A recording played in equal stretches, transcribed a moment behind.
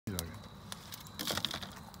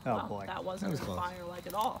Oh Well, boy. that wasn't That was a close. fire like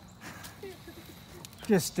at all.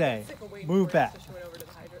 Just stay. It's like a waiting Move for us back. to show it over to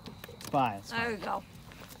the hydrant. It's fine. It's There fine. you go.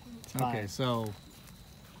 It's Okay, fine. so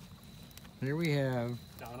here we have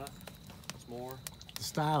Donna, it's more. the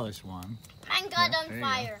stylish one. Mine got Yeah, on there you go.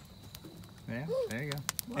 fire. Yeah, there you go.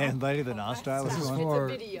 And Lady the non-stylish This is one. It's for a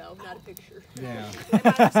video, not a picture. yeah.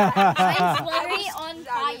 Mine's literally on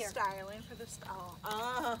I was fire. styling for the style.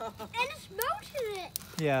 Oh. And it's melted it.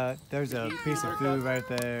 Yeah, there's a piece of food right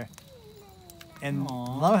there. And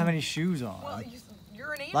Aw. love how many shoes Well, on.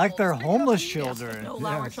 you're an animal. Like they're just pick it up homeless and eat it. children. No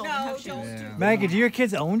lower Yes. children No, have shoes. don't Yeah. do Maggie, do your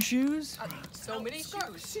kids own shoes? So many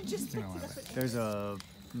shoes. She just You know what? There's a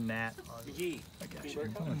gnat. Gee, I got you you.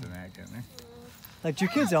 work Put on the neck in there. Like, do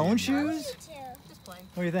your kids own shoes? Just plain.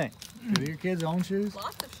 What do you think? Do your kids own shoes?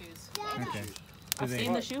 Lots of shoes. Okay. I've they-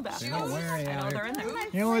 seen the shoe basket. They don't wear any I know out they're here. in there.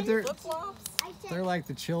 You know what? They're Flip flops. they're like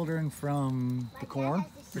the children from The corn?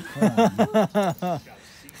 the corn.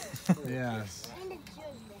 Yes.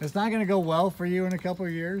 It's not going to go well for you in a couple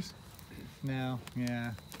of years. No.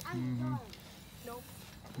 Yeah. hmm Nope.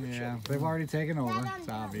 Yeah. They've already taken over. It's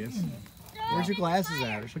obvious. Where's your glasses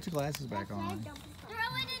at? Or put your glasses back on. Throw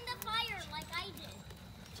it in the fire like I did.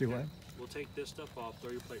 See what? We'll take this stuff off,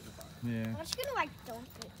 throw your plate in the fire. Yeah. I'm just gonna like dunk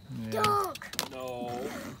it. Yeah. Dunk. No.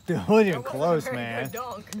 Dude, wasn't even That wasn't a close, very man. good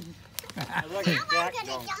dunk. I like a I'm black gonna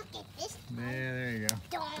dunk. dunk it. This Yeah, there you go.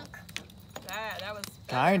 dunk. That was.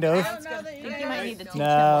 Kind of. That was good. I think you might need to teach No.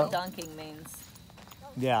 him what dunking means.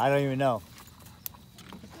 Yeah, I don't even know.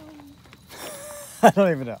 I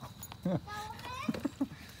don't even know.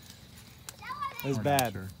 It was We're not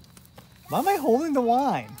bad. sure. Why am I holding the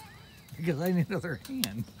wine? Because I need another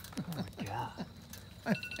hand. Oh my god.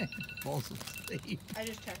 Balls of Steve. I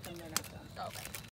just checked them. They're not done. Okay.